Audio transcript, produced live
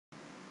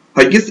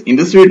I guess in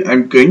this video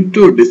I'm going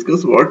to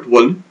discuss what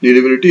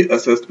vulnerability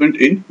assessment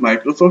in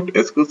Microsoft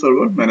SQL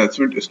Server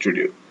Management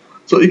Studio.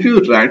 So if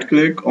you right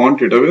click on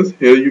database,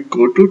 here you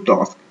go to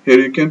task. Here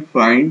you can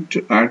find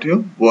at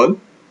here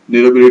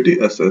vulnerability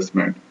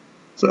assessment.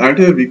 So at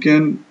here we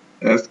can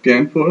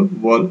scan for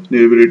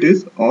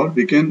vulnerabilities, or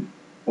we can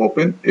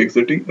open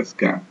exiting a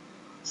scan.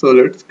 So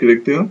let's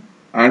click there,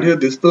 and here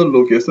this is the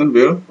location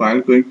where file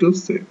going to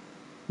save.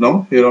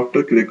 Now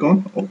hereafter click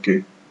on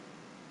OK.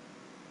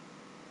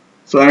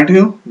 So add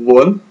here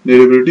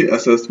vulnerability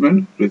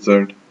assessment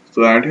result.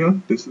 So add here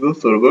this is the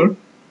server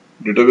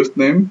database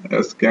name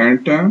as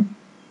scan time,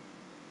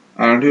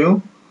 and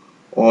here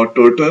or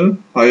total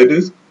high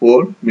risk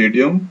 4,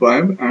 medium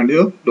 5, and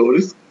here low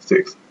risk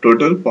 6.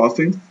 Total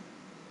passing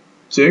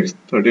checks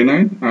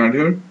 39, and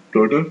here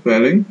total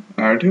failing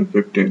add here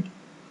 15.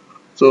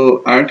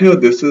 So add here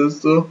this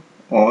is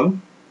all,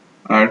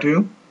 add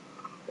here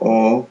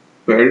or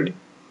failed.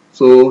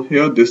 So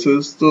here this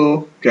is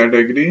the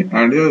category,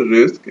 and here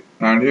risk,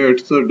 and here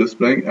it's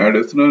displaying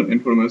additional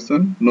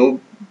information.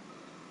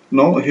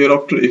 Now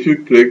hereafter if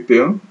you click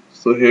there,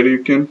 so here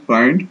you can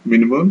find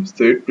minimum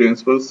state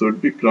principles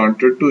should be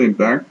granted to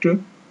impact a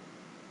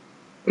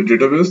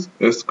database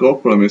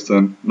scope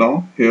permission.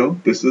 Now here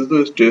this is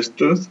the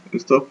status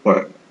is the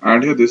file,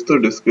 and here this is the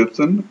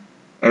description.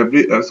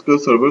 Every SQL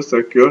server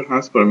secure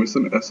has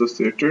permission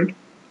associated,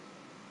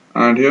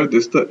 and here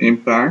this is the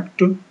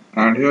impact,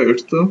 and here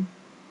it's the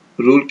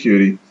rule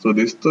query. So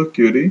this is the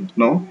query.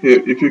 Now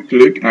here if you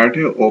click at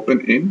here open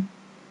in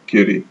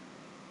query,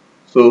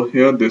 so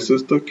here this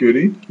is the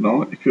query.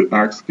 Now if you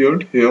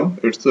execute here,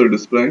 it's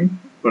displaying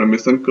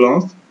permission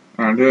class,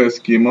 and here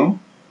schema,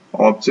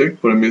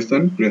 object,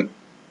 permission,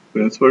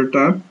 principal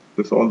tab,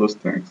 this all those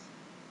things.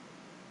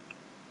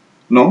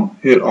 Now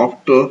here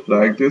after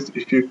like this,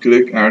 if you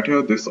click at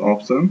here this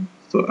option,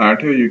 so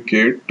at here you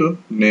get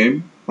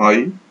name,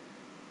 high,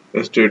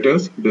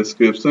 status,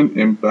 description,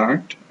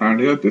 impact, and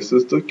here this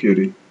is the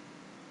query.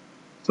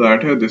 So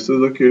at here this is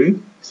the query,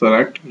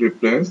 select,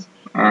 replace,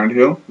 and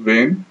here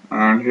when,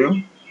 and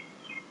here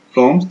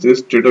from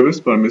this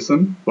database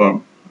permission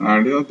firm,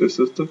 and here this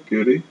is the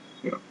query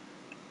here.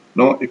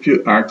 Now if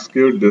you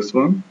execute this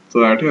one,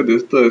 so at here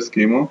this is the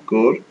schema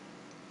core,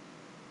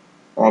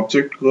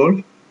 object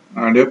core,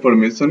 and here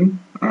permission,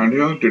 and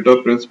here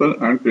data principal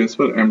and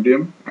principal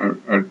MDM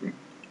admin.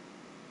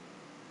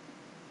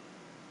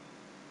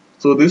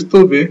 So this is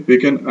the way we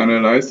can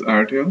analyze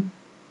at here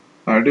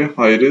at a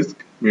high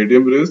risk,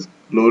 medium risk,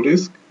 low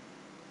risk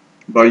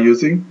by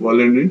using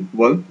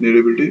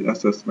vulnerability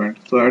assessment.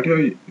 So at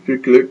here if you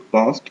click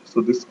passed,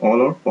 so this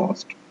all are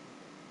passed.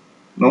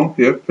 Now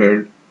here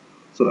failed.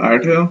 So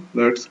at here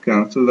let's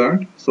cancel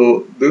that.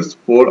 So this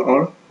 4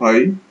 are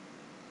high,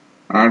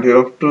 and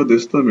hereafter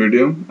this is the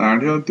medium,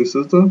 and here this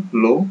is the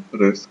low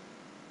risk.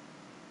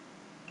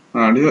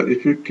 And here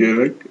if you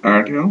click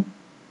at here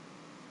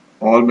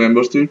all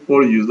membership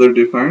for user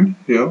defined,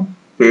 here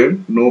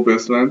failed, no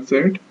baseline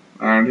set,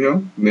 and here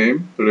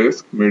name,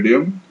 risk,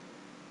 medium,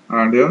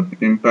 and here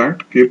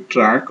impact, keep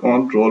track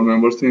on role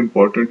membership,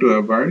 important to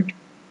avoid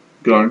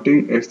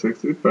granting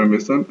excessive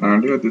permission,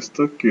 and here this is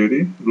the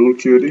query, rule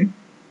query.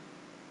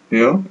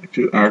 Here if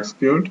you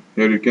execute,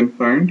 here you can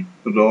find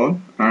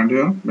role, and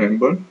here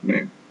member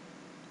name.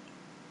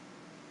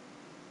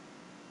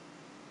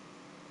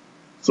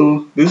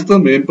 So this is the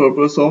main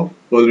purpose of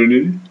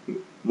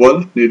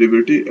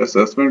vulnerability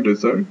assessment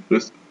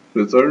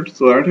result.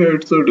 So at here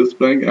it's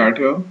displaying at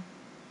here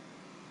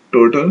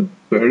total,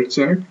 failed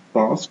check,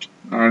 passed,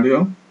 and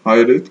here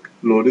high risk,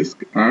 low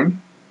risk,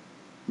 and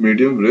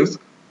medium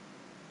risk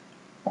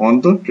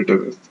on the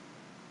database.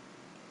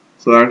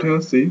 So at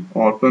here see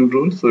orphan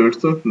rule, so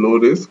it's a low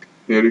risk.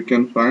 Here you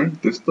can find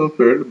this the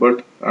failed,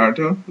 but at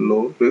here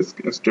low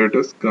risk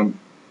status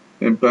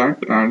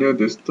impact, and here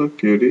this the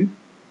query,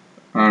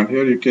 and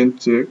here you can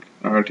check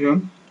at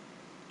here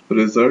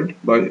result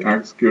by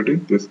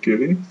executing this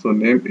query. So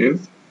name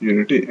is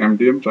Unity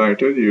MDM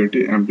writer,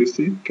 Unity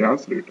MDC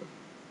cache reader.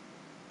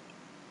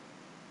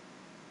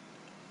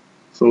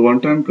 So one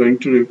time going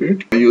to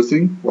repeat by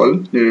using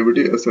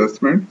vulnerability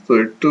assessment. So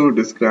it to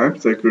describe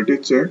security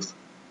checks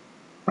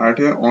at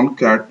here on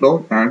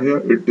catalog, and here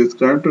it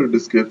described the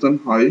description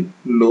high,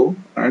 low,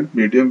 and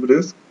medium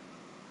risk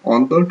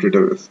on the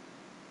database.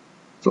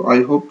 So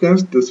I hope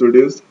guys this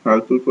video is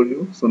helpful for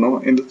you. So now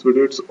in this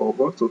video it's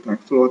over. So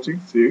thanks for watching.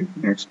 See you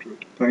next video.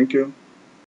 Thank you.